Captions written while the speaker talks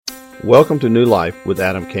Welcome to New Life with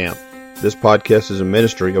Adam Camp. This podcast is a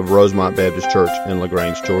ministry of Rosemont Baptist Church in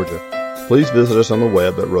LaGrange, Georgia. Please visit us on the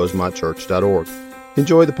web at rosemontchurch.org.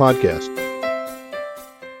 Enjoy the podcast.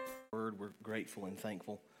 We're grateful and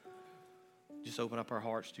thankful. Just open up our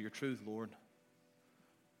hearts to your truth, Lord.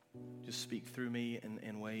 Just speak through me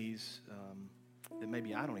in ways that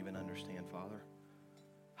maybe I don't even understand, Father.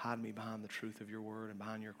 Hide me behind the truth of your word and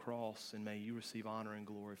behind your cross, and may you receive honor and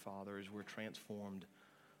glory, Father, as we're transformed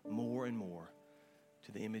more and more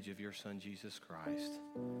to the image of your Son, Jesus Christ.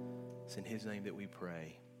 It's in his name that we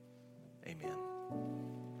pray. Amen.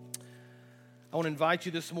 I want to invite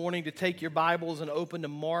you this morning to take your Bibles and open to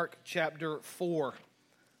Mark chapter 4.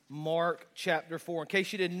 Mark chapter 4. In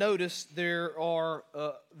case you didn't notice, there are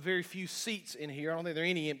very few seats in here. I don't think there are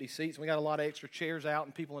any empty seats. We got a lot of extra chairs out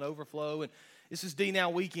and people in overflow. And this is D-Now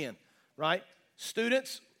weekend, right?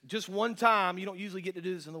 Students, just one time. You don't usually get to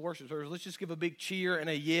do this in the worship service. Let's just give a big cheer and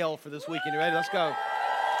a yell for this weekend. You ready? Let's go.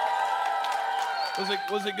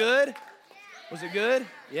 Was it good? Was it good?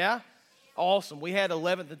 Yeah? Awesome. We had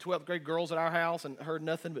 11th and 12th grade girls at our house and heard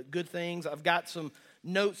nothing but good things. I've got some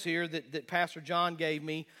notes here that Pastor John gave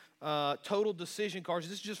me. Total decision cards.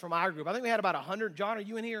 This is just from our group. I think we had about 100. John, are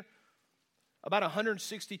you in here? About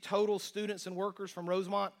 160 total students and workers from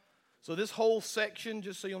Rosemont. So this whole section,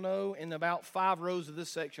 just so you'll know, in about 5 rows of this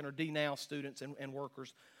section are D-Now students and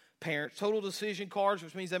workers, parents. Total decision cards,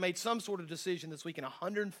 which means they made some sort of decision this week, and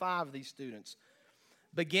 105 of these students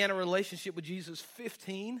began a relationship with Jesus.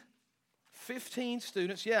 15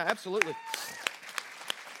 students. Yeah, absolutely.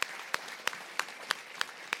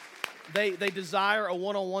 They desire a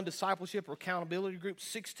one-on-one discipleship or accountability group.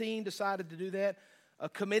 16 decided to do that.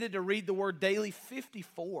 Committed to read the word daily.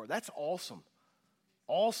 54. That's awesome.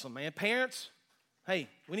 Awesome, man. Parents, hey,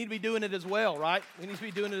 we need to be doing it as well, right? We need to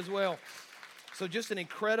be doing it as well. So just an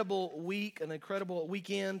incredible week, an incredible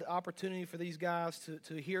weekend opportunity for these guys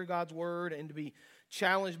to hear God's word and to be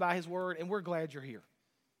challenged by his word. And we're glad you're here.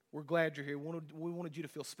 We're glad you're here. We wanted you to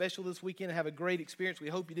feel special this weekend and have a great experience. We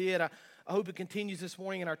hope you did. I hope it continues this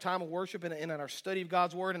morning in our time of worship and in our study of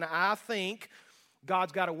God's word. And I think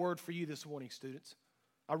God's got a word for you this morning, students.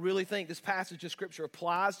 I really think this passage of Scripture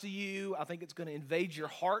applies to you. I think it's going to invade your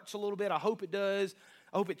hearts a little bit. I hope it does.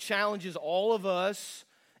 I hope it challenges all of us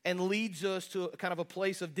and leads us to kind of a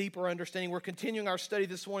place of deeper understanding. We're continuing our study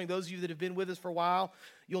this morning. Those of you that have been with us for a while,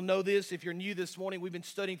 you'll know this. If you're new this morning, we've been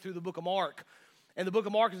studying through the book of Mark. And the book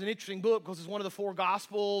of Mark is an interesting book because it's one of the 4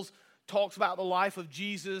 Gospels, talks about the life of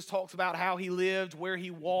Jesus, talks about how he lived, where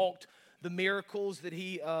he walked, the miracles that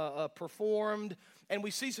he performed. And we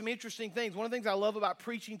see some interesting things. One of the things I love about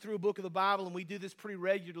preaching through a book of the Bible, and we do this pretty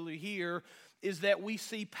regularly here, is that we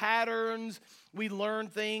see patterns. We learn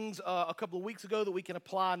things a couple of weeks ago that we can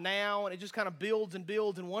apply now, and it just kind of builds and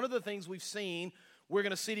builds. And one of the things we've seen, we're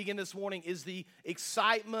going to see it again this morning, is the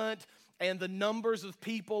excitement and the numbers of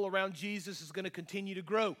people around Jesus is going to continue to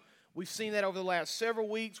grow. We've seen that over the last several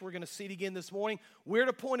weeks. We're going to see it again this morning. We're at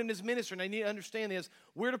a point in his ministry, and I need to understand this,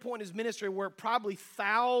 we're at a point in his ministry where probably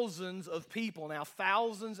thousands of people, now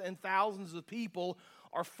thousands and thousands of people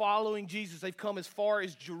are following Jesus. They've come as far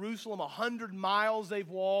as Jerusalem, 100 miles they've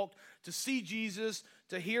walked to see Jesus,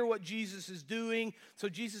 to hear what Jesus is doing. So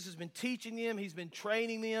Jesus has been teaching them, he's been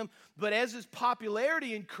training them. But as his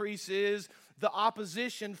popularity increases, the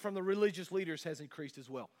opposition from the religious leaders has increased as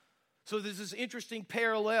well. So there's this interesting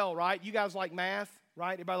parallel, right? You guys like math,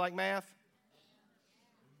 right? Everybody like math?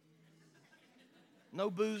 No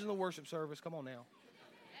booze in the worship service. Come on now.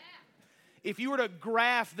 If you were to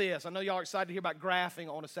graph this, I know y'all are excited to hear about graphing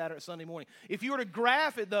on a Sunday morning. If you were to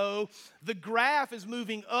graph it, though, the graph is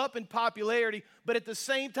moving up in popularity, but at the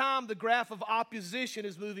same time, the graph of opposition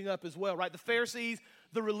is moving up as well, right? The Pharisees,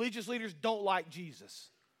 the religious leaders don't like Jesus.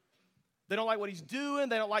 They don't like what he's doing.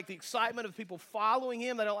 They don't like the excitement of people following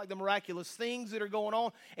him. They don't like the miraculous things that are going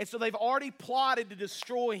on. And so they've already plotted to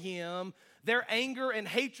destroy him. Their anger and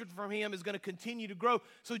hatred from him is going to continue to grow.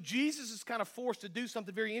 So Jesus is kind of forced to do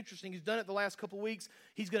something very interesting. He's done it the last couple of weeks.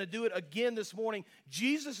 He's going to do it again this morning.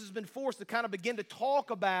 Jesus has been forced to kind of begin to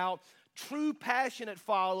talk about true passionate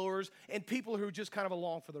followers and people who are just kind of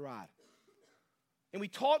along for the ride. And we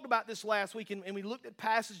talked about this last week, and we looked at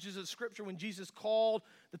passages of Scripture when Jesus called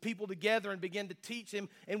the people together and began to teach them.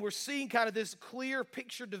 And we're seeing kind of this clear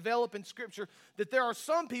picture develop in Scripture that there are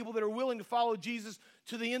some people that are willing to follow Jesus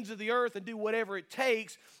to the ends of the earth and do whatever it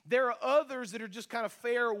takes. There are others that are just kind of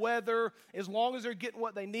fair weather. As long as they're getting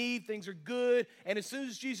what they need, things are good. And as soon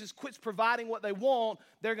as Jesus quits providing what they want,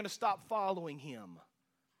 they're going to stop following him.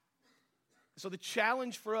 So the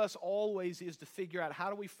challenge for us always is to figure out how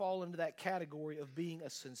do we fall into that category of being a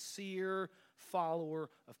sincere follower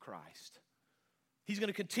of Christ. He's going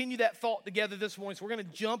to continue that thought together this morning. So we're going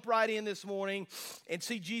to jump right in this morning and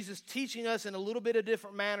see Jesus teaching us in a little bit of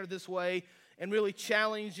different manner this way and really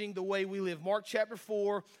challenging the way we live. Mark chapter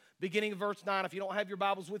 4, beginning of verse 9. If you don't have your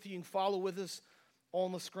Bibles with you can follow with us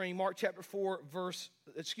on the screen. Mark chapter 4,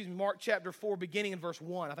 beginning in verse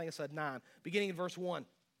 1. I think I said 9. Beginning in verse 1.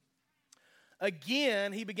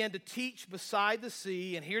 Again, he began to teach beside the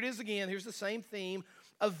sea, and here it is again. Here's the same theme.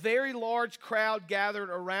 A very large crowd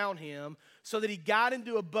gathered around him, so that he got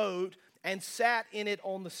into a boat and sat in it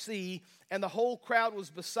on the sea, and the whole crowd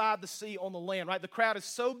was beside the sea on the land, right? The crowd is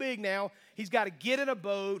so big now, he's got to get in a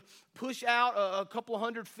boat, push out a couple of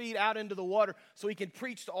 100 feet out into the water so he can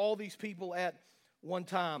preach to all these people at one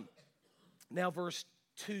time. Now verse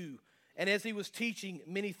 2. And as he was teaching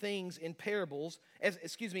many things in parables,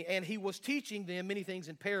 and he was teaching them many things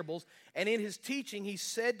in parables, and in his teaching he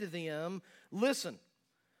said to them, listen,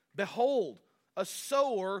 behold, a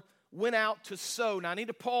sower went out to sow. Now I need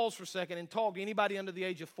to pause for a second and talk to anybody under the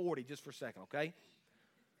age of 40 just for a second, okay?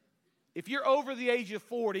 If you're over the age of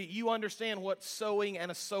 40, you understand what sowing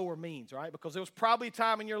and a sower means, right? Because there was probably a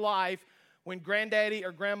time in your life when granddaddy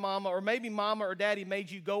or grandmama or maybe mama or daddy made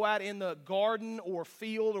you go out in the garden or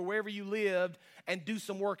field or wherever you lived and do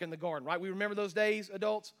some work in the garden, right? We remember those days,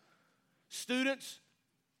 adults? Students,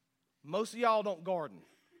 most of y'all don't garden,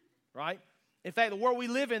 right? In fact, the world we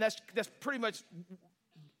live in, that's pretty much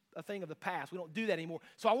a thing of the past. We don't do that anymore.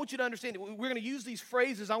 So I want you to understand that we're going to use these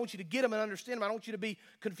phrases. I want you to get them and understand them. I don't want you to be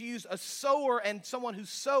confused. A sower and someone who's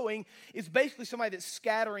sowing is basically somebody that's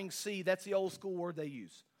scattering seed. That's the old school word they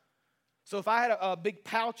use. So if I had a big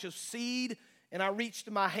pouch of seed and I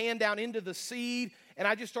reached my hand down into the seed and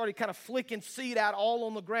I just started kind of flicking seed out all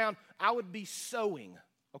on the ground, I would be sowing,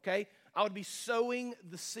 okay? I would be sowing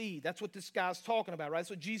the seed. That's what this guy's talking about, right? That's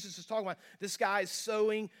what Jesus is talking about. This guy is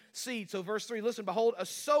sowing seed. So verse 3, listen, behold, a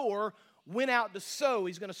sower went out to sow.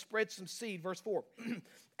 He's going to spread some seed. Verse 4,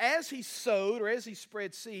 as he sowed or as he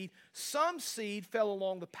spread seed, some seed fell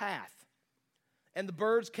along the path, and the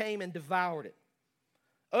birds came and devoured it.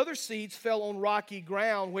 Other seeds fell on rocky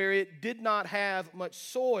ground where it did not have much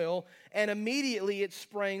soil, and immediately it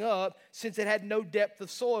sprang up, since it had no depth of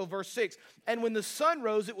soil. Verse 6, and when the sun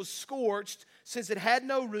rose, it was scorched. Since it had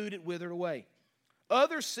no root, it withered away.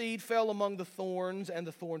 Other seed fell among the thorns, and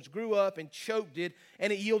the thorns grew up and choked it,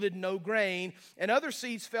 and it yielded no grain. And other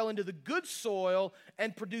seeds fell into the good soil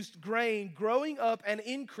and produced grain, growing up and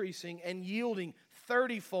increasing and yielding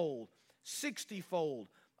 30-fold, 60-fold,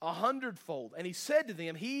 100-fold. And he said to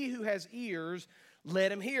them, he who has ears,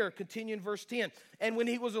 let him hear. Continue in verse 10. And when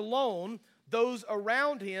he was alone, those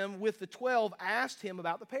around him with the 12 asked him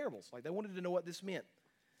about the parables. Like they wanted to know what this meant.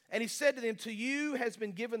 And he said to them, to you has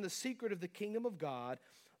been given the secret of the kingdom of God,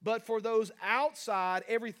 but for those outside,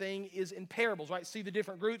 everything is in parables, right? See the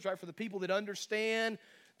different groups, right? For the people that understand,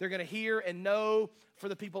 they're going to hear and know. For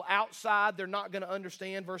the people outside, they're not going to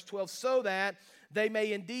understand. Verse 12, so that they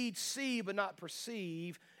may indeed see but not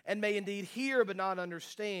perceive, and may indeed hear but not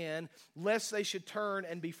understand, lest they should turn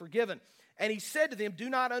and be forgiven. And he said to them, do you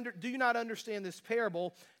not understand this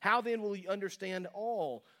parable? How then will you understand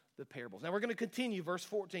all the parables? Now we're going to continue, verse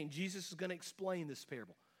 14. Jesus is going to explain this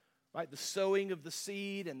parable, right? The sowing of the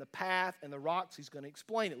seed and the path and the rocks, he's going to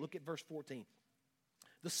explain it. Look at verse 14.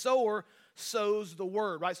 The sower sows the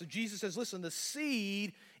word, right? So Jesus says, listen, the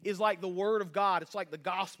seed is like the word of God. It's like the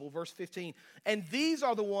gospel, verse 15. And these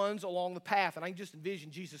are the ones along the path. And I can just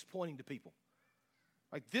envision Jesus pointing to people.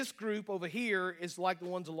 Like this group over here is like the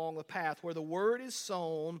ones along the path where the word is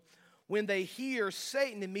sown. When they hear,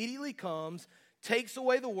 Satan immediately comes, takes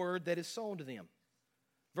away the word that is sown to them.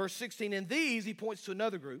 Verse 16, and these, he points to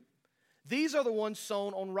another group. These are the ones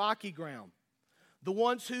sown on rocky ground. The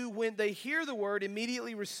ones who, when they hear the word,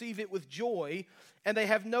 immediately receive it with joy, and they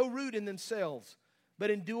have no root in themselves,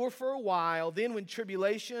 but endure for a while. Then when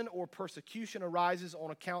tribulation or persecution arises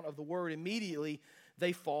on account of the word, immediately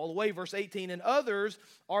they fall away. Verse 18, and others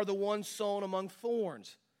are the ones sown among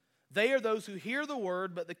thorns. They are those who hear the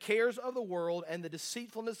word, but the cares of the world and the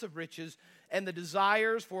deceitfulness of riches and the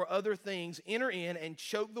desires for other things enter in and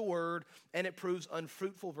choke the word, and it proves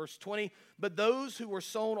unfruitful. Verse 20, but those who were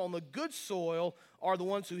sown on the good soil are the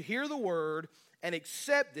ones who hear the word and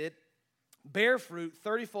accept it, bear fruit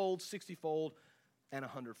 30-fold, 60-fold, and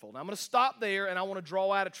 100-fold. Now I'm going to stop there, and I want to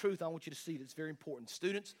draw out a truth. I want you to see it. It's very important.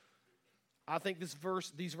 Students, I think these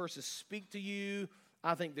verses speak to you.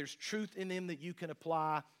 I think there's truth in them that you can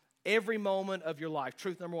apply every moment of your life.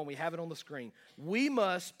 Truth number one, we have it on the screen. We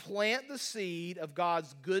must plant the seed of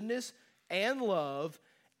God's goodness and love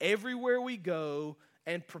everywhere we go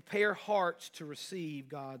and prepare hearts to receive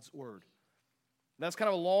God's word. That's kind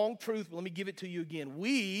of a long truth, but let me give it to you again.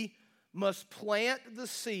 We must plant the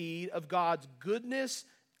seed of God's goodness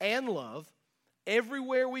and love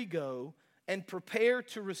everywhere we go and prepare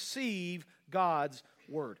to receive God's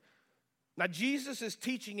word. Now, Jesus is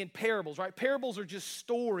teaching in parables, right? Parables are just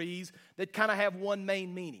stories that kind of have one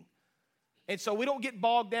main meaning. And so we don't get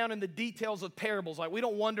bogged down in the details of parables. Like, we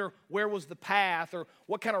don't wonder where was the path or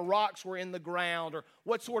what kind of rocks were in the ground or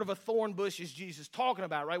what sort of a thorn bush is Jesus talking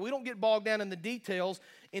about, right? We don't get bogged down in the details.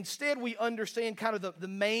 Instead, we understand kind of the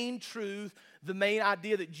main truth, the main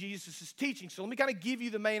idea that Jesus is teaching. So let me kind of give you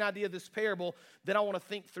the main idea of this parable, then I want to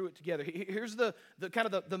think through it together. Here's the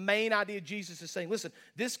main idea Jesus is saying. Listen,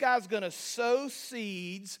 this guy's going to sow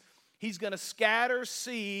seeds. He's going to scatter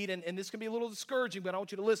seed, and this can be a little discouraging, but I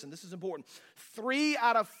want you to listen. This is important. 3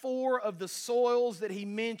 out of 4 of the soils that he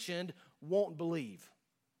mentioned won't believe.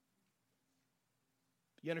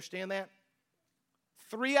 You understand that?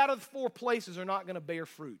 3 out of 4 places are not going to bear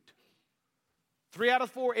fruit. 3 out of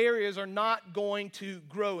 4 areas are not going to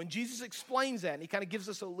grow, and Jesus explains that, and he kind of gives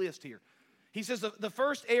us a list here. He says the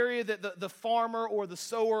first area that the farmer or the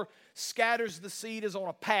sower scatters the seed is on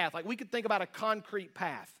a path. Like, we could think about a concrete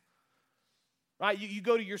path. Right, you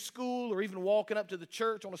go to your school or even walking up to the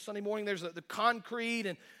church on a Sunday morning, there's the concrete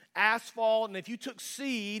and asphalt, and if you took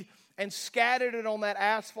seed and scattered it on that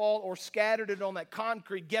asphalt or scattered it on that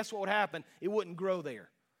concrete, guess what would happen? It wouldn't grow there.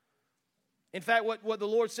 In fact, what the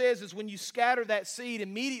Lord says is when you scatter that seed,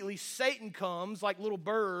 immediately Satan comes, like little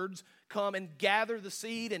birds, come and gather the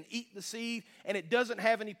seed and eat the seed, and it doesn't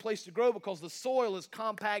have any place to grow because the soil is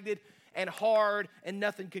compacted and hard and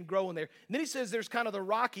nothing can grow in there. And then he says there's kind of the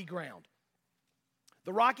rocky ground.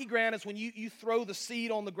 The rocky ground is when you throw the seed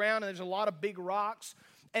on the ground and there's a lot of big rocks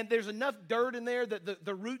and there's enough dirt in there that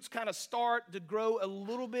the roots kind of start to grow a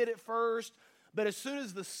little bit at first, but as soon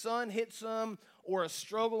as the sun hits them or a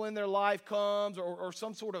struggle in their life comes or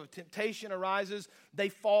some sort of temptation arises, they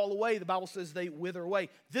fall away. The Bible says they wither away.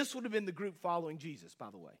 This would have been the group following Jesus, by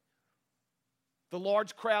the way. The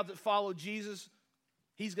large crowd that followed Jesus,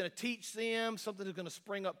 he's going to teach them something that's going to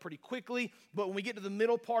spring up pretty quickly. But when we get to the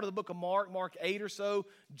middle part of the book of Mark 8 or so,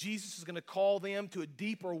 Jesus is going to call them to a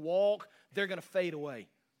deeper walk. They're going to fade away.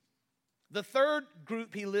 The third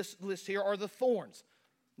group he lists here are the thorns.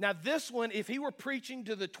 Now this one, if he were preaching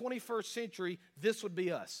to the 21st century, this would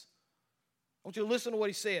be us. I want you to listen to what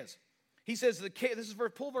he says. He says,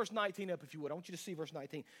 pull verse 19 up if you would. I want you to see verse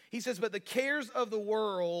 19. He says, but the cares of the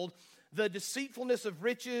world, the deceitfulness of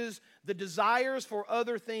riches, the desires for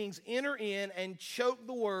other things enter in and choke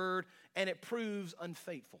the word, and it proves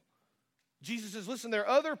unfaithful. Jesus says, listen, there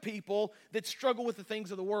are other people that struggle with the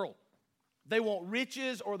things of the world. They want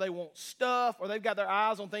riches or they want stuff or they've got their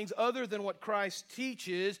eyes on things other than what Christ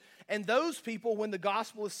teaches. And those people, when the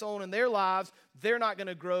gospel is sown in their lives, they're not going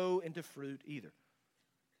to grow into fruit either.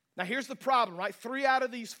 Now here's the problem, right? 3 out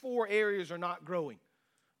of these 4 areas are not growing.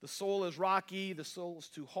 The soil is rocky. The soil is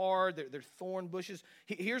too hard. They're thorn bushes.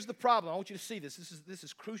 Here's the problem. I want you to see this. This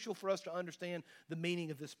is crucial for us to understand the meaning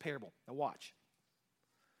of this parable. Now watch.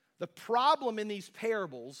 The problem in these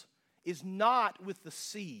parables is not with the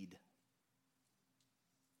seed.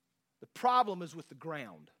 The problem is with the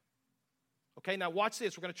ground. Okay, now watch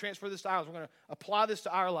this. We're going to transfer this to ours. We're going to apply this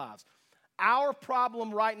to our lives. Our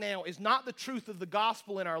problem right now is not the truth of the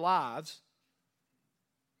gospel in our lives.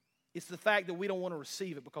 It's the fact that we don't want to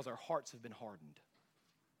receive it because our hearts have been hardened.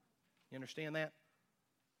 You understand that?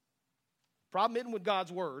 Problem isn't with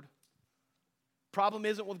God's word. Problem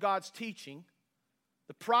isn't with God's teaching.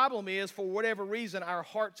 The problem is, for whatever reason, our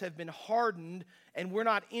hearts have been hardened and we're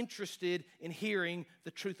not interested in hearing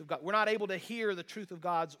the truth of God. We're not able to hear the truth of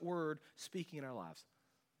God's word speaking in our lives.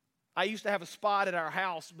 I used to have a spot at our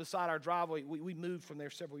house beside our driveway. We moved from there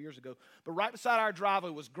several years ago. But right beside our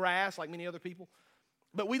driveway was grass, like many other people.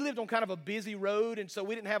 But we lived on kind of a busy road, and so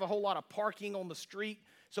we didn't have a whole lot of parking on the street.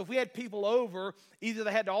 So if we had people over, either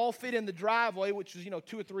they had to all fit in the driveway, which was,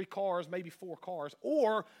 2 or 3 cars, maybe 4 cars,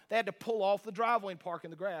 or they had to pull off the driveway and park in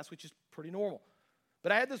the grass, which is pretty normal.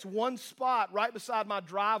 But I had this one spot right beside my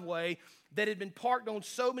driveway that had been parked on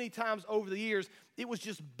so many times over the years, it was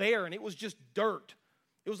just barren. It was just dirt.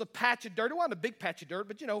 It was a patch of dirt. It wasn't a big patch of dirt,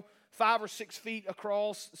 but 5 or 6 feet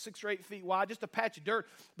across, 6 or 8 feet wide, just a patch of dirt,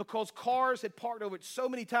 because cars had parked over it so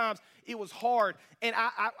many times, it was hard. And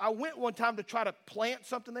I went one time to try to plant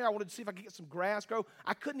something there. I wanted to see if I could get some grass grow.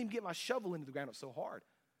 I couldn't even get my shovel into the ground. It was so hard.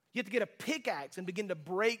 You have to get a pickaxe and begin to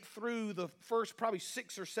break through the first probably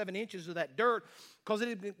 6 or 7 inches of that dirt because it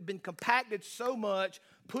had been compacted so much,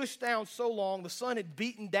 pushed down so long, the sun had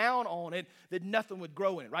beaten down on it that nothing would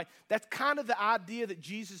grow in it, right? That's kind of the idea that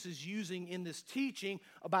Jesus is using in this teaching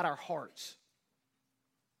about our hearts.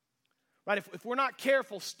 Right? If we're not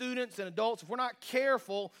careful, students and adults, if we're not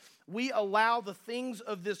careful, we allow the things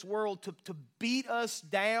of this world to beat us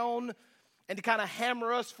down and to kind of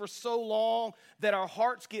hammer us for so long that our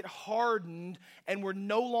hearts get hardened and we're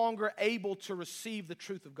no longer able to receive the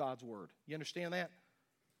truth of God's word. You understand that?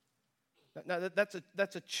 Now,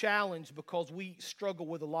 that's a challenge because we struggle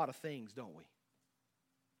with a lot of things, don't we?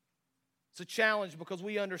 It's a challenge because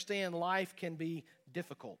we understand life can be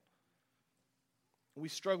difficult. We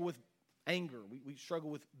struggle with anger. We struggle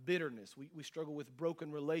with bitterness. We struggle with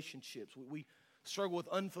broken relationships. We struggle with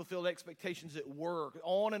unfulfilled expectations at work.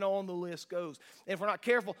 On and on the list goes. And if we're not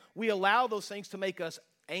careful, we allow those things to make us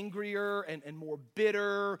angrier and more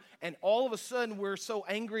bitter. And all of a sudden, we're so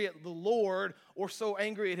angry at the Lord or so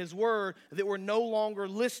angry at His Word that we're no longer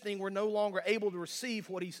listening. We're no longer able to receive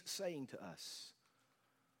what He's saying to us.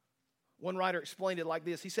 One writer explained it like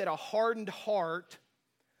this. He said, a hardened heart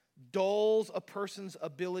dulls a person's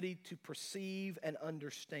ability to perceive and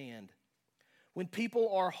understand. When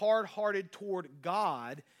people are hard-hearted toward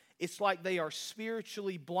God, it's like they are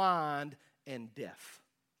spiritually blind and deaf.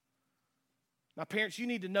 Now, parents, you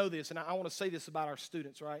need to know this, and I want to say this about our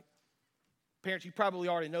students, right? Parents, you probably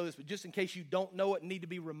already know this, but just in case you don't know it and need to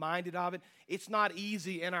be reminded of it, it's not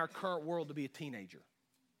easy in our current world to be a teenager.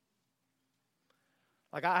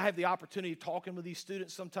 Like, I have the opportunity of talking with these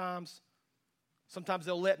students sometimes. Sometimes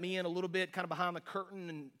they'll let me in a little bit kind of behind the curtain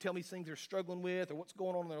and tell me things they're struggling with or what's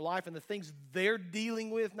going on in their life. And the things they're dealing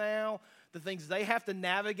with now, the things they have to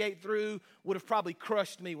navigate through would have probably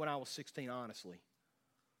crushed me when I was 16, honestly.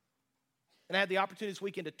 And I had the opportunity this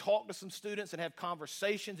weekend to talk to some students and have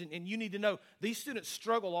conversations. And you need to know, these students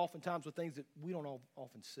struggle oftentimes with things that we don't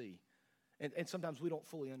often see. And sometimes we don't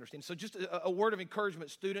fully understand. So just a word of encouragement,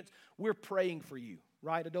 students, we're praying for you,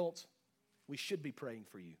 right, adults? We should be praying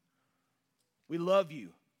for you. We love you,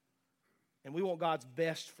 and we want God's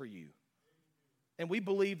best for you. And we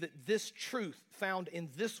believe that this truth found in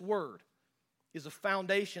this word is a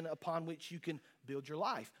foundation upon which you can build your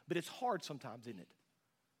life. But it's hard sometimes, isn't it?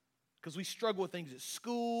 Because we struggle with things at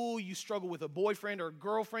school. You struggle with a boyfriend or a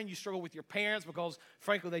girlfriend. You struggle with your parents because,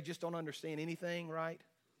 frankly, they just don't understand anything, right?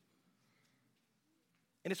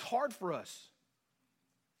 And it's hard for us.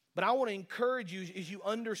 But I want to encourage you as you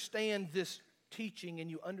understand this teaching and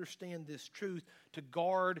you understand this truth to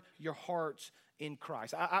guard your hearts in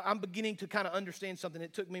Christ. I'm beginning to kind of understand something.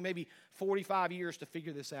 It took me maybe 45 years to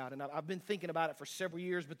figure this out, and I've been thinking about it for several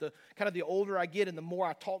years, but the older I get and the more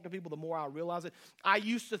I talk to people, the more I realize it. I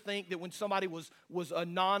used to think that when somebody was a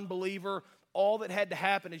non-believer, all that had to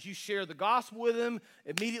happen is you share the gospel with them,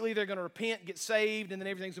 immediately they're going to repent, get saved, and then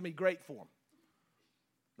everything's going to be great for them.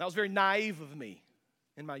 That was very naive of me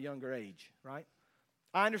in my younger age, right?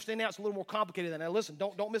 I understand now it's a little more complicated than that. Now listen,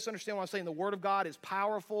 don't misunderstand what I'm saying. The Word of God is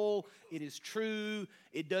powerful, it is true,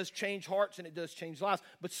 it does change hearts and it does change lives.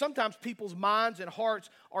 But sometimes people's minds and hearts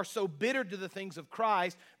are so bitter to the things of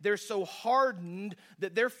Christ, they're so hardened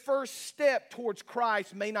that their first step towards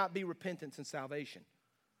Christ may not be repentance and salvation.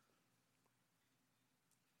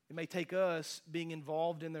 It may take us being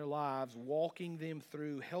involved in their lives, walking them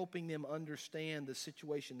through, helping them understand the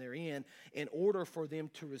situation they're in order for them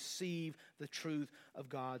to receive the truth of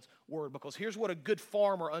God's Word. Because here's what a good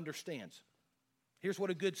farmer understands. Here's what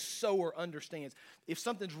a good sower understands. If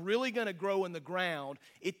something's really going to grow in the ground,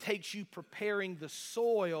 it takes you preparing the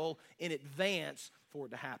soil in advance for it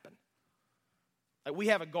to happen. Like we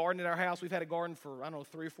have a garden at our house. We've had a garden for,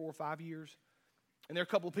 3 or 4 or 5 years. And there are a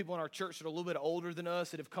couple of people in our church that are a little bit older than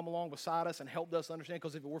us that have come along beside us and helped us understand.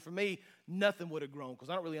 Because if it were for me, nothing would have grown because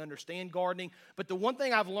I don't really understand gardening. But the one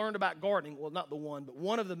thing I've learned about gardening, well, not the one, but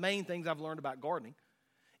one of the main things I've learned about gardening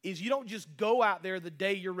is you don't just go out there the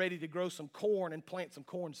day you're ready to grow some corn and plant some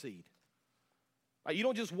corn seed. Right? You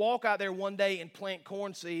don't just walk out there one day and plant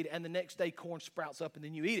corn seed and the next day corn sprouts up and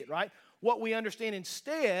then you eat it, right? What we understand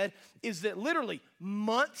instead is that literally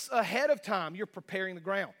months ahead of time, you're preparing the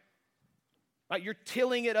ground. Right, you're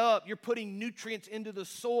tilling it up. You're putting nutrients into the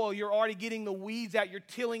soil. You're already getting the weeds out. You're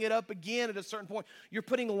tilling it up again at a certain point. You're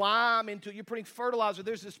putting lime into it. You're putting fertilizer.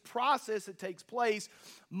 There's this process that takes place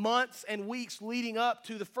months and weeks leading up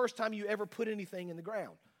to the first time you ever put anything in the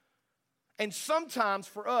ground. And sometimes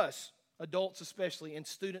for us, adults especially, and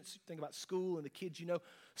students, think about school and the kids you know,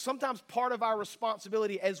 sometimes part of our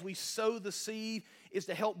responsibility as we sow the seed is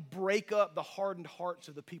to help break up the hardened hearts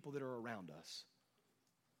of the people that are around us.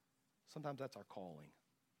 Sometimes that's our calling.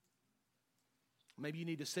 Maybe you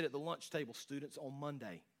need to sit at the lunch table, students, on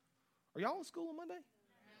Monday. Are y'all in school on Monday?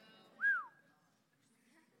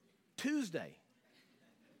 Tuesday.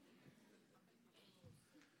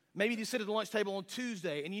 Maybe you sit at the lunch table on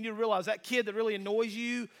Tuesday, and you need to realize that kid that really annoys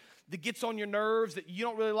you, that gets on your nerves that you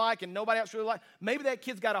don't really like and nobody else really likes. Maybe that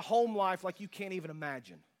kid's got a home life like you can't even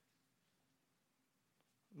imagine.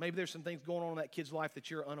 Maybe there's some things going on in that kid's life that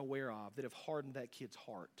you're unaware of that have hardened that kid's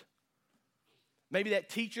heart. Maybe that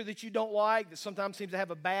teacher that you don't like that sometimes seems to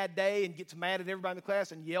have a bad day and gets mad at everybody in the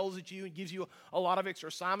class and yells at you and gives you a lot of extra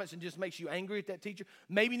assignments and just makes you angry at that teacher.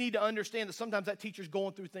 Maybe you need to understand that sometimes that teacher's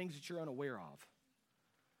going through things that you're unaware of.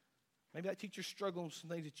 Maybe that teacher's struggling with some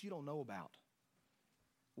things that you don't know about.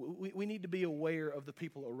 We need to be aware of the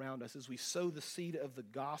people around us as we sow the seed of the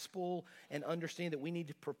gospel and understand that we need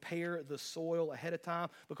to prepare the soil ahead of time,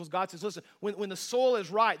 because God says, listen, when the soil is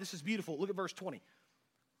right, this is beautiful. Look at verse 20.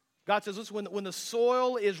 God says, listen, when the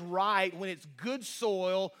soil is right, when it's good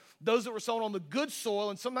soil, those that were sown on the good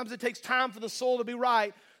soil, and sometimes it takes time for the soil to be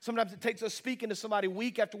right. Sometimes it takes us speaking to somebody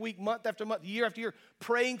week after week, month after month, year after year,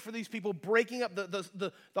 praying for these people, breaking up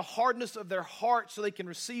the hardness of their heart so they can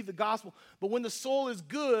receive the gospel. But when the soil is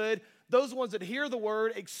good, those ones that hear the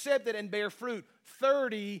word, accept it, and bear fruit,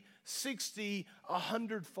 30, 60,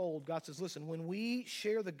 100-fold. God says, listen, when we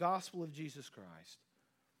share the gospel of Jesus Christ,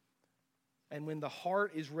 and when the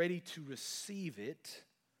heart is ready to receive it,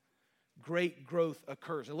 great growth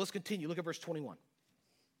occurs. Now let's continue. Look at verse 21.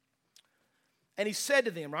 And he said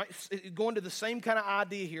to them, right, going to the same kind of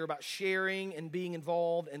idea here about sharing and being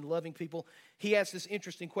involved and loving people, he asked this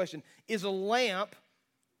interesting question. Is a lamp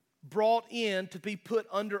brought in to be put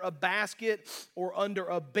under a basket or under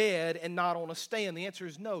a bed and not on a stand? The answer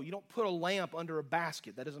is no. You don't put a lamp under a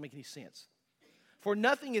basket. That doesn't make any sense. For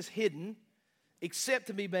nothing is hidden except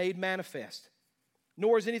to be made manifest,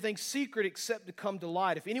 nor is anything secret except to come to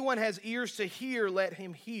light. If anyone has ears to hear, let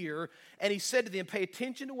him hear. And he said to them, pay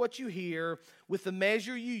attention to what you hear. With the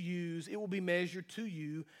measure you use, it will be measured to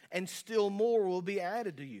you, and still more will be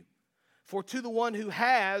added to you. For to the one who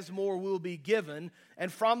has, more will be given,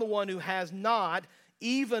 and from the one who has not,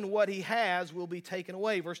 even what he has will be taken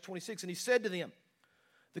away. Verse 26, and he said to them,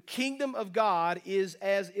 the kingdom of God is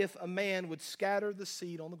as if a man would scatter the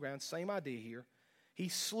seed on the ground. Same idea here. He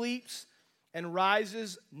sleeps and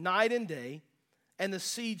rises night and day, and the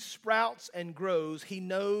seed sprouts and grows. He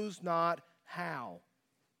knows not how.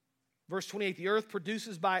 Verse 28, the earth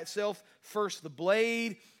produces by itself first the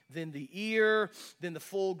blade, then the ear, then the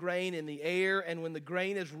full grain in the air. And when the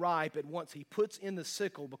grain is ripe, at once he puts in the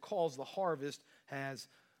sickle, because the harvest has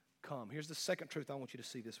come. Here's the second truth I want you to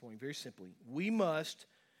see this morning, very simply. We must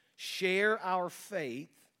share our faith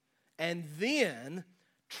and then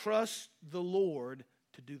trust the Lord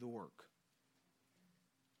to do the work.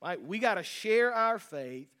 Right? We got to share our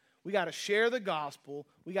faith. We got to share the gospel.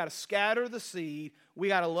 We got to scatter the seed. We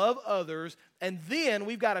got to love others. And then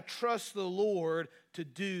we've got to trust the Lord to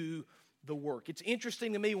do the work. It's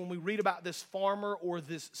interesting to me when we read about this farmer or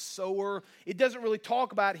this sower, it doesn't really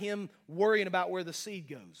talk about him worrying about where the seed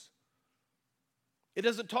goes. It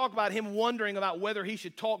doesn't talk about him wondering about whether he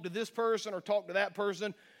should talk to this person or talk to that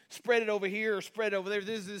person, spread it over here or spread it over there.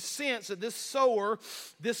 There's this sense that this sower,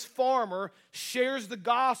 this farmer, shares the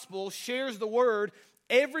gospel, shares the word.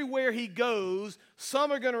 Everywhere he goes,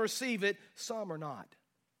 some are going to receive it, some are not.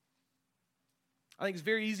 I think it's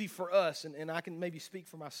very easy for us, and I can maybe speak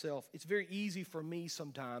for myself, it's very easy for me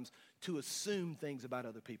sometimes to assume things about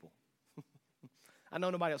other people. I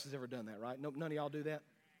know nobody else has ever done that, right? None of y'all do that?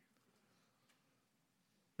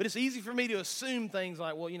 But it's easy for me to assume things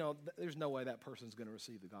like, well, there's no way that person's going to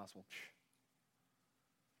receive the gospel.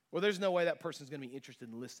 Or there's no way that person's going to be interested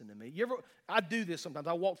in listening to me. I do this sometimes.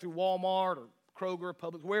 I walk through Walmart or Kroger,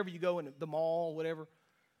 Publix, wherever you go, in the mall, whatever.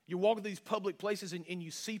 You walk to these public places and you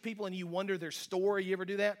see people and you wonder their story. You ever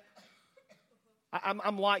do that?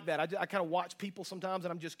 I'm like that. I kind of watch people sometimes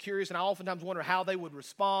and I'm just curious, and I oftentimes wonder how they would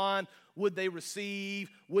respond. Would they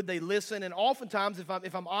receive? Would they listen? And oftentimes, if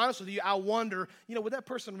I'm honest with you, I wonder, would that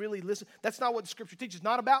person really listen? That's not what the Scripture teaches. It's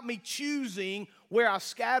not about me choosing where I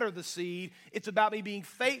scatter the seed. It's about me being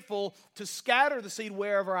faithful to scatter the seed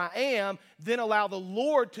wherever I am, then allow the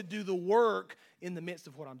Lord to do the work in the midst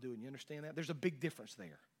of what I'm doing. You understand that? There's a big difference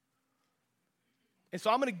there. And so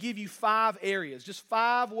I'm going to give you 5 areas, just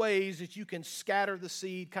 5 ways that you can scatter the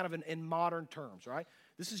seed kind of in modern terms, right?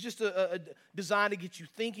 This is just a designed to get you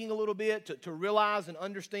thinking a little bit, to realize and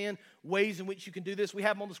understand ways in which you can do this. We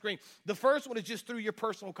have them on the screen. The first one is just through your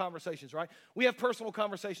personal conversations, right? We have personal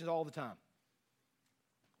conversations all the time.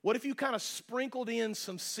 What if you kind of sprinkled in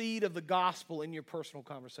some seed of the gospel in your personal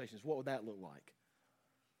conversations? What would that look like?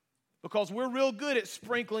 Because we're real good at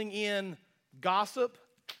sprinkling in gossip.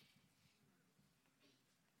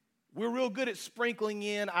 We're real good at sprinkling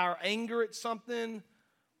in our anger at something,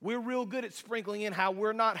 We're real good at sprinkling in how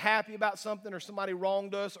we're not happy about something or somebody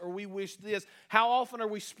wronged us or we wish this. How often are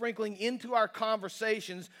we sprinkling into our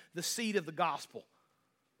conversations the seed of the gospel?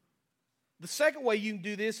 The second way you can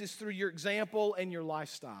do this is through your example and your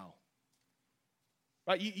lifestyle.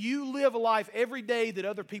 Right? You live a life every day that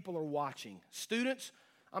other people are watching. Students,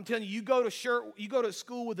 I'm telling you, you go to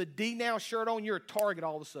school with a D Now shirt on, you're a target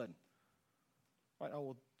all of a sudden. Right? Oh,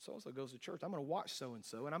 well, so-and-so goes to church. I'm going to watch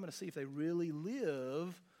so-and-so, and I'm going to see if they really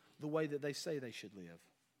live the way that they say they should live.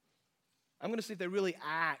 I'm going to see if they really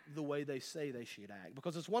act the way they say they should act.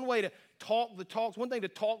 Because it's one way to talk the talk. It's one thing to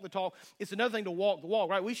talk the talk. It's another thing to walk the walk,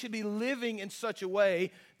 right? We should be living in such a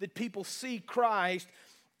way that people see Christ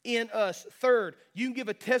in us. Third, you can give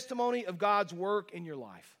a testimony of God's work in your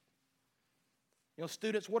life. You know,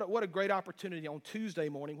 students, what a great opportunity on Tuesday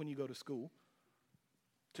morning when you go to school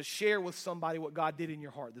to share with somebody what God did in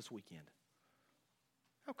your heart this weekend.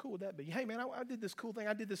 How cool would that be? Hey, man, I did this cool thing.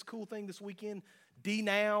 I did this cool thing this weekend. D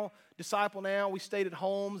Now, Disciple Now. We stayed at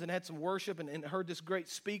homes and had some worship and heard this great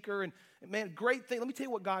speaker. And man, great thing. Let me tell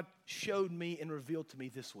you what God showed me and revealed to me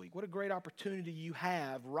this week. What a great opportunity you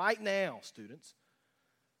have right now, students,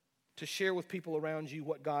 to share with people around you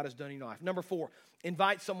what God has done in your life. Number 4,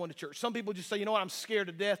 invite someone to church. Some people just say, you know what, I'm scared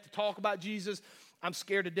to death to talk about Jesus. I'm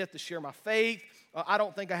scared to death to share my faith. I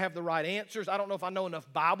don't think I have the right answers. I don't know if I know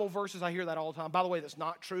enough Bible verses. I hear that all the time. By the way, that's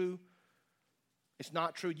not true. It's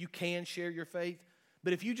not true. You can share your faith.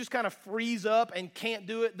 But if you just kind of freeze up and can't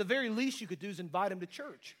do it, the very least you could do is invite them to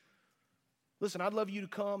church. Listen, I'd love you to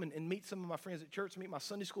come and meet some of my friends at church, meet my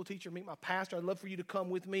Sunday school teacher, meet my pastor. I'd love for you to come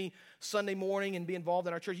with me Sunday morning and be involved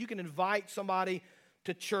in our church. You can invite somebody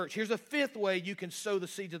to church. Here's a 5th way you can sow the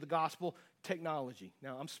seeds of the gospel: technology.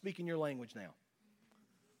 Now, I'm speaking your language now.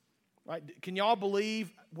 Right? Can y'all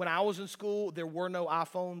believe when I was in school there were no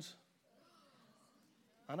iPhones?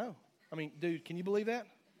 I know. I mean, dude, can you believe that?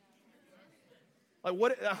 Like,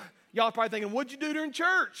 what? Y'all are probably thinking, what'd you do during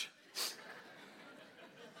church?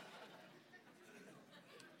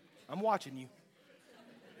 I'm watching you.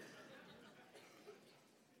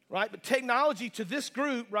 Right? But technology to this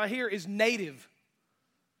group right here is native.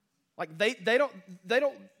 Like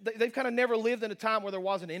they've kind of never lived in a time where there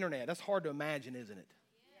wasn't internet. That's hard to imagine, isn't it?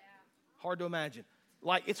 Yeah. Hard to imagine.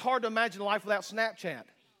 Like, it's hard to imagine life without Snapchat.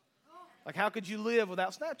 Like, how could you live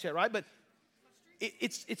without Snapchat, right? But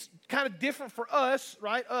it's kind of different for us,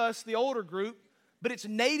 right? Us, the older group. But it's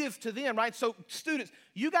native to them, right? So students,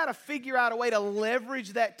 you got to figure out a way to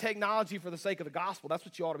leverage that technology for the sake of the gospel. That's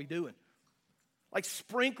what you ought to be doing. Like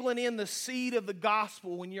sprinkling in the seed of the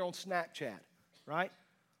gospel when you're on Snapchat, right?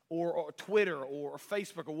 Or Twitter or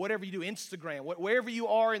Facebook or whatever you do, Instagram, wherever you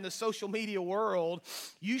are in the social media world,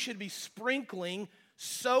 you should be sowing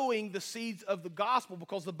the seeds of the gospel,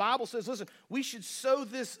 because the Bible says, listen, we should sow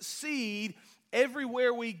this seed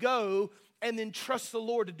everywhere we go and then trust the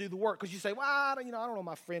Lord to do the work. Because you say, well, I don't know if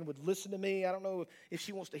my friend would listen to me. I don't know if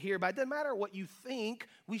she wants to hear about it. It doesn't matter what you think.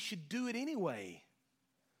 We should do it anyway.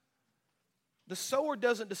 The sower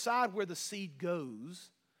doesn't decide where the seed goes.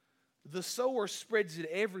 The sower spreads it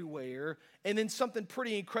everywhere, and then something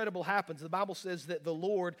pretty incredible happens. The Bible says that the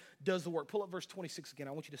Lord does the work. Pull up verse 26 again.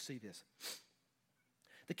 I want you to see this.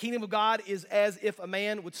 The kingdom of God is as if a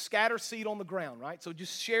man would scatter seed on the ground, right? So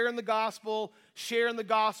just sharing the gospel,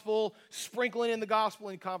 sprinkling in the gospel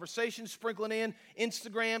in conversation, sprinkling in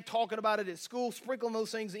Instagram, talking about it at school, sprinkling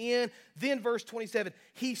those things in. Then verse 27,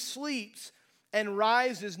 he sleeps and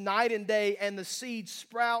rises night and day, and the seed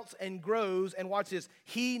sprouts and grows. And watch this,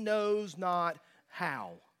 he knows not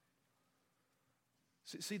how.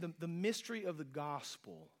 See, the mystery of the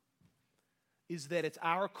gospel is that it's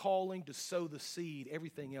our calling to sow the seed.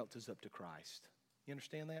 Everything else is up to Christ. You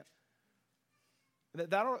understand that?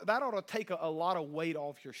 That ought to take a lot of weight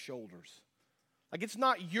off your shoulders. Like, it's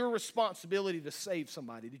not your responsibility to save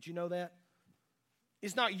somebody. Did you know that?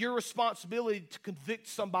 It's not your responsibility to convict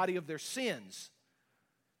somebody of their sins.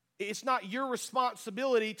 It's not your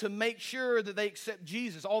responsibility to make sure that they accept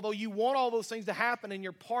Jesus. Although you want all those things to happen and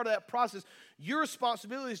you're part of that process, your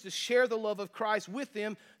responsibility is to share the love of Christ with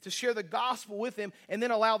them, to share the gospel with them, and then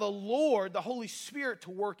allow the Lord, the Holy Spirit,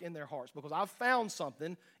 to work in their hearts. Because I've found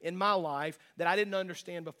something in my life that I didn't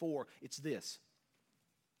understand before. It's this.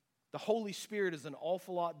 The Holy Spirit is an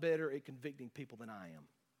awful lot better at convicting people than I am.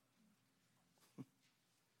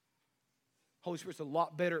 Holy Spirit's a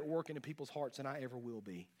lot better at working in people's hearts than I ever will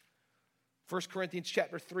be. 1 Corinthians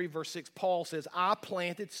chapter 3, verse 6, Paul says, I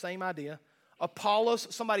planted, same idea. Apollos,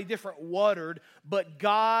 somebody different, watered, but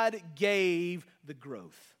God gave the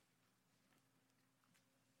growth.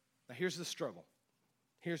 Now here's the struggle.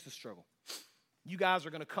 You guys are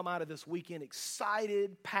going to come out of this weekend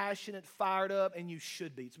excited, passionate, fired up, and you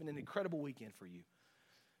should be. It's been an incredible weekend for you.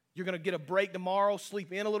 You're going to get a break tomorrow,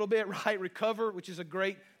 sleep in a little bit, right? Recover, which is the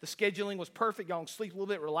scheduling was perfect. Y'all can sleep a little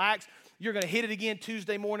bit, relax. You're going to hit it again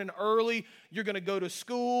Tuesday morning early. You're going to go to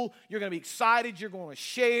school. You're going to be excited. You're going to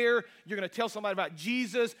share. You're going to tell somebody about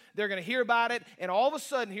Jesus. They're going to hear about it. And all of a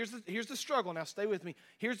sudden, here's the struggle. Now, stay with me.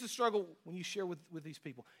 Here's the struggle when you share with these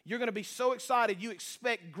people. You're going to be so excited. You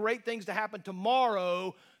expect great things to happen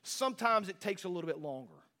tomorrow. Sometimes it takes a little bit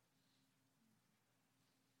longer.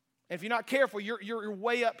 And if you're not careful, you're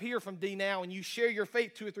way up here from D now, and you share your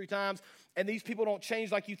faith 2 or 3 times, and these people don't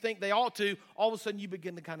change like you think they ought to, all of a sudden you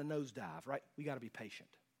begin to kind of nosedive, right? We got to be patient.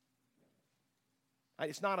 Right?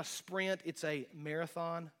 It's not a sprint, it's a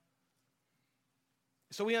marathon.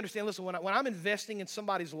 So we understand, listen, when I'm investing in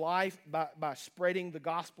somebody's life by spreading the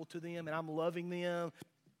gospel to them, and I'm loving them,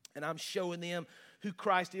 and I'm showing them who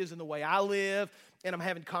Christ is and the way I live, and I'm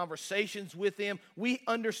having conversations with them, we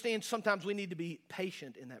understand sometimes we need to be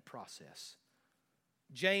patient in that process.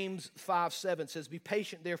 James 5:7 says, "Be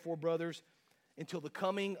patient, therefore, brothers, until the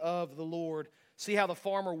coming of the Lord. See how the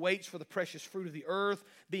farmer waits for the precious fruit of the earth,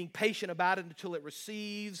 being patient about it until it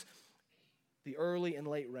receives the early and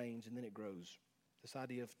late rains, and then it grows." This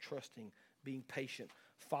idea of trusting, being patient,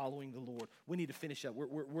 following the Lord. We need to finish up.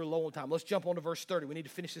 We're low on time. Let's jump on to verse 30. We need to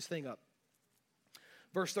finish this thing up.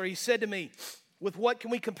 Verse 30, he said to me, "With what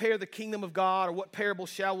can we compare the kingdom of God, or what parable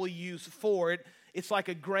shall we use for it? It's like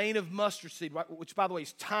a grain of mustard seed," right, which, by the way,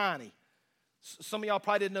 is tiny. Some of y'all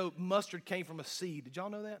probably didn't know mustard came from a seed. Did y'all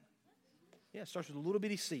know that? Yeah, it starts with a little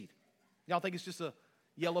bitty seed. Y'all think it's just a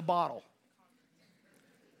yellow bottle.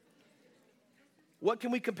 "What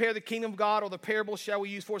can we compare the kingdom of God, or the parable shall we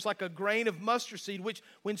use for? It's like a grain of mustard seed, which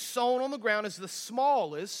when sown on the ground is the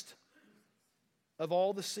smallest of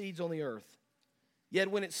all the seeds on the earth. Yet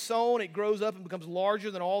when it's sown, it grows up and becomes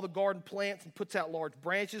larger than all the garden plants and puts out large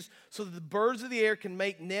branches, so that the birds of the air can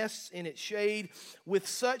make nests in its shade. With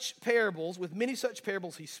many such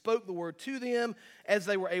parables, he spoke the word to them as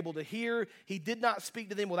they were able to hear. He did not speak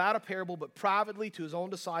to them without a parable, but privately to his own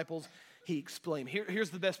disciples he explained."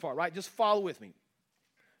 Here's the best part, right? Just follow with me.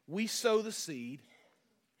 We sow the seed.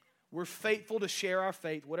 We're faithful to share our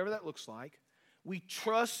faith, whatever that looks like. We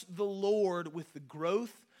trust the Lord with the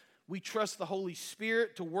growth. We trust the Holy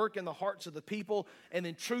Spirit to work in the hearts of the people. And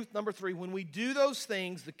then truth number 3, when we do those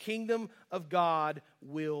things, the kingdom of God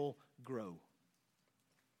will grow.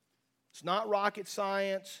 It's not rocket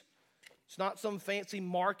science. It's not some fancy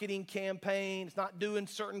marketing campaign. It's not doing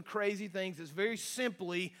certain crazy things. It's very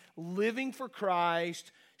simply living for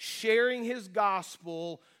Christ, sharing his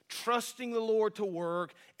gospel, trusting the Lord to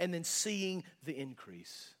work, and then seeing the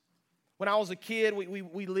increase. When I was a kid,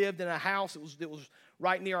 we lived in a house. It was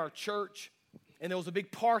right near our church, and there was a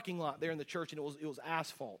big parking lot there in the church, and it was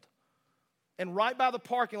asphalt. And right by the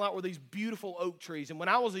parking lot were these beautiful oak trees. And when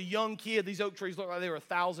I was a young kid, these oak trees looked like they were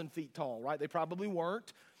 1,000 feet tall, right? They probably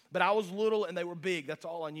weren't, but I was little and they were big. That's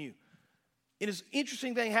all I knew. And this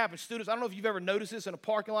interesting thing happened. Students, I don't know if you've ever noticed this in a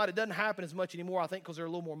parking lot. It doesn't happen as much anymore, I think, because they're a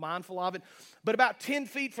little more mindful of it. But about 10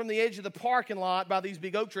 feet from the edge of the parking lot by these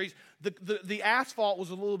big oak trees, the asphalt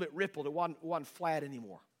was a little bit rippled. It wasn't flat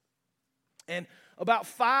anymore. And about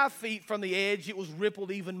 5 feet from the edge, it was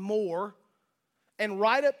rippled even more. And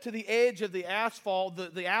right up to the edge of the asphalt,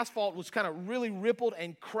 the asphalt was kind of really rippled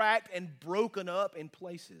and cracked and broken up in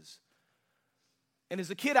places. And as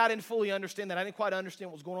a kid, I didn't fully understand that. I didn't quite understand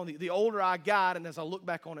what was going on. The older I got, and as I look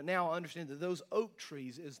back on it now, I understand that those oak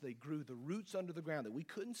trees, as they grew, the roots under the ground that we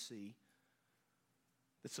couldn't see,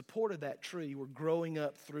 that supported that tree, were growing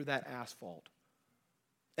up through that asphalt.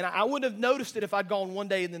 And I wouldn't have noticed it if I'd gone one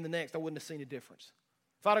day and then the next. I wouldn't have seen a difference.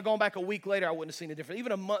 If I'd have gone back a week later, I wouldn't have seen a difference.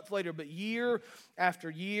 Even a month later, but year after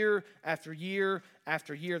year after year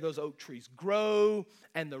after year, those oak trees grow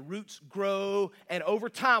and the roots grow. And over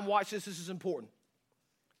time, watch this is important.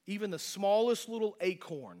 Even the smallest little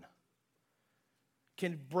acorn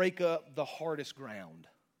can break up the hardest ground.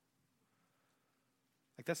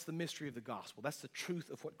 Like, that's the mystery of the gospel. That's the truth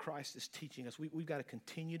of what Christ is teaching us. We've got to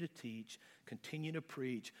continue to teach, continue to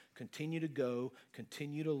preach, continue to go,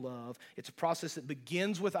 continue to love. It's a process that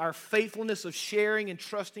begins with our faithfulness of sharing and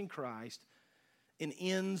trusting Christ and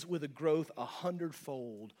ends with a growth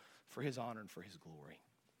 100-fold for his honor and for his glory.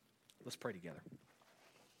 Let's pray together.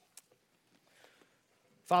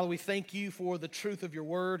 Father, we thank you for the truth of your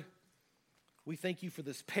word. We thank you for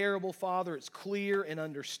this parable, Father. It's clear and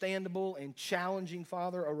understandable and challenging,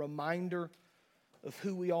 Father, a reminder of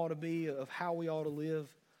who we ought to be, of how we ought to live,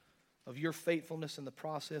 of your faithfulness in the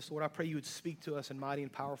process. Lord, I pray you would speak to us in mighty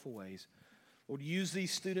and powerful ways. Lord, use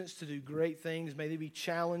these students to do great things. May they be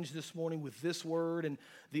challenged this morning with this word and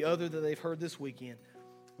the other that they've heard this weekend.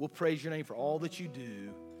 We'll praise your name for all that you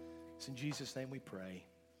do. It's in Jesus' name we pray.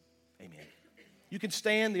 Amen. You can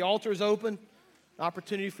stand. The altar is open. An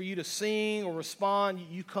opportunity for you to sing or respond.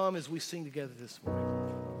 You come as we sing together this morning.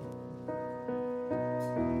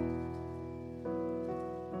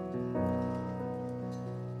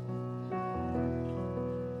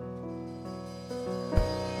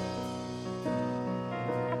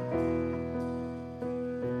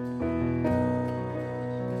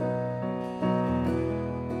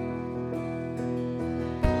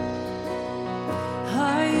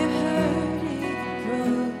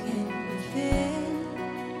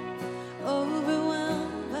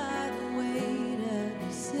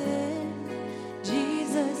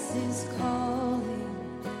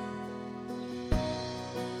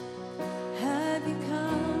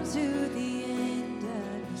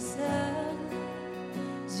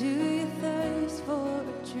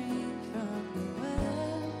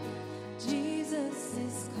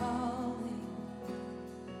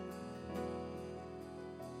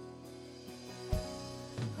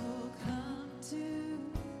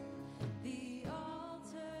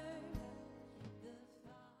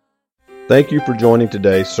 Thank you for joining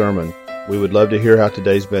today's sermon. We would love to hear how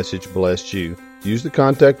today's message blessed you. Use the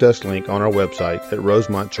Contact Us link on our website at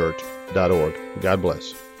rosemontchurch.org. God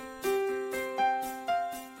bless.